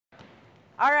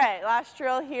All right, last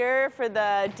drill here for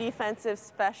the defensive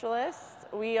specialists.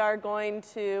 We are going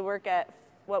to work at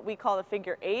what we call the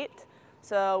figure 8.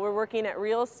 So we're working at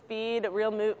real speed,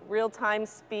 real-time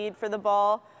speed for the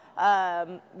ball,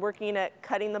 working at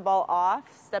cutting the ball off,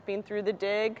 stepping through the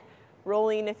dig,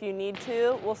 rolling if you need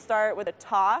to. We'll start with a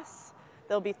toss.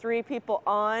 There'll be 3 people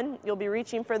on. You'll be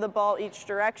reaching for the ball each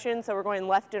direction, so we're going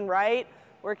left and right,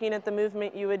 working at the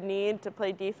movement you would need to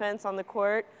play defense on the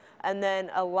court. And then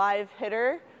a live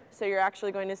hitter, so you're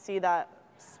actually going to see that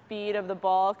speed of the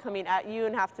ball coming at you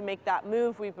and have to make that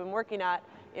move we've been working at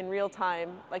in real time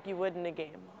like you would in a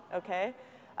game, okay?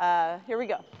 Here we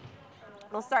go.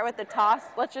 We'll start with the toss.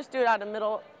 Let's just do it out of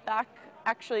middle back.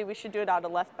 Actually, we should do it out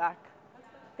of left back.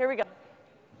 Here we go.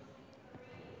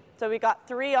 So we got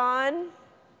 3 on,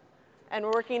 and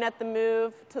we're working at the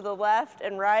move to the left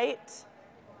and right.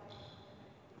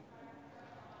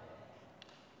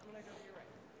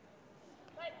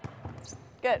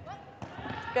 Good.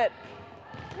 Good.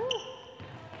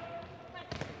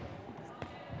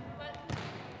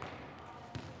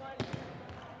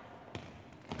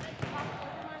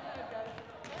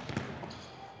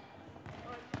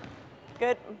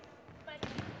 Good.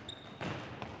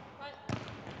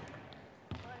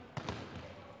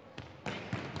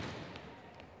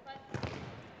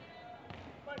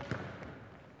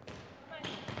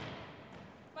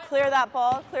 Clear that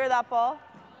ball, clear that ball.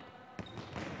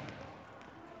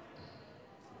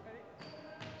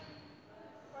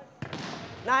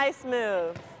 Nice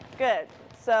move. Good.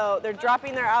 So they're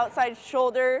dropping their outside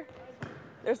shoulder.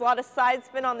 There's a lot of side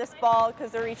spin on this ball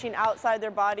because they're reaching outside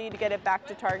their body to get it back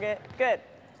to target. Good.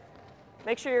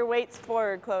 Make sure your weight's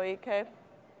forward, Chloe, okay?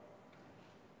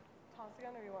 Toss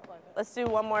again, or you want live? Let's do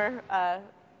one more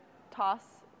toss,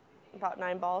 about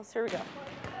 9 balls. Here we go.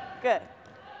 Good.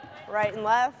 Right and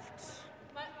left.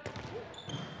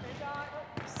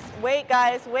 Wait,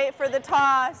 guys. Wait for the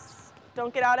toss.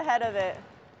 Don't get out ahead of it.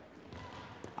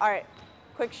 All right.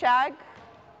 Quick shag.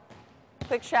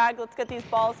 Quick shag. Let's get these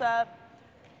balls up.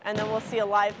 And then we'll see a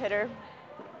live hitter.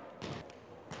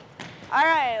 All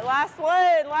right. Last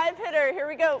one. Live hitter. Here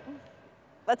we go.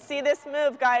 Let's see this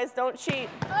move, guys. Don't cheat.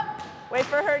 Wait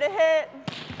for her to hit.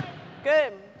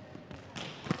 Good.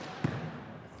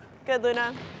 Good,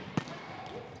 Luna.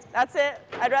 That's it.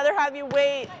 I'd rather have you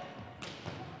wait.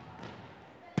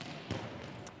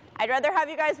 I'd rather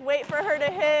have you guys wait for her to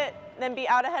hit than be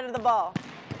out ahead of the ball.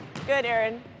 Good,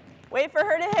 Erin. Wait for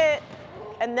her to hit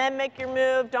and then make your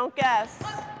move. Don't guess.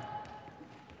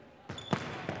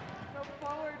 Go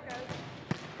forward, guys.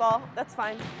 Ball, that's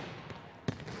fine.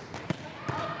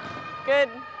 Good.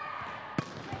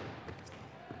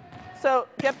 So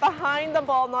get behind the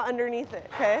ball, not underneath it,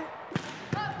 okay?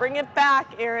 Bring it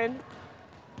back, Erin.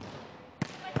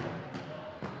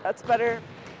 That's better.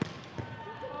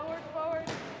 Forward, forward.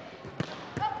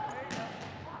 There you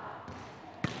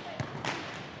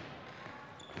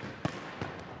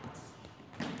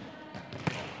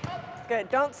go. Good.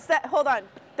 Don't step. Hold on.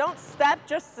 Don't step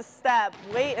just to step.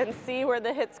 Wait and see where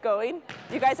the hit's going.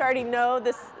 You guys already know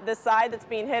the side that's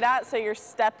being hit at, so you're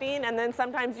stepping, and then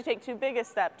sometimes you take too big a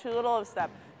step, too little of a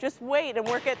step. Just wait and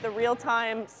work at the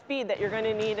real-time speed that you're going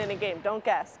to need in a game. Don't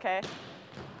guess, okay?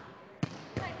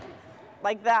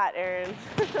 Like that, Erin.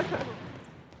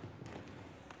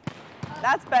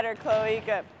 That's better, Chloe.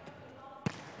 Good.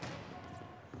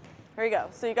 Here you go.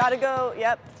 So you got to go,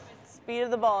 yep, speed of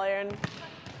the ball, Erin.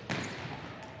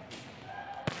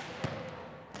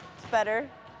 It's better.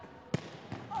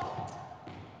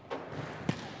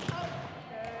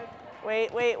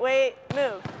 Wait, wait, wait.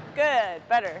 Move. Good.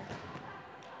 Better.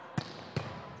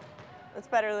 That's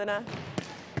better, Luna.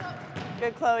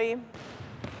 Good, Chloe.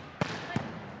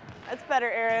 That's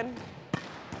better, Erin.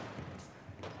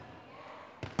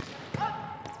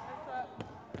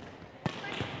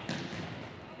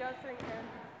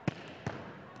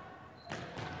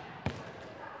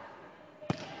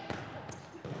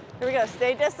 Here we go.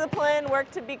 Stay disciplined, work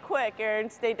to be quick, Erin.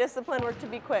 Stay disciplined, work to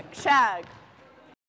be quick. Shag.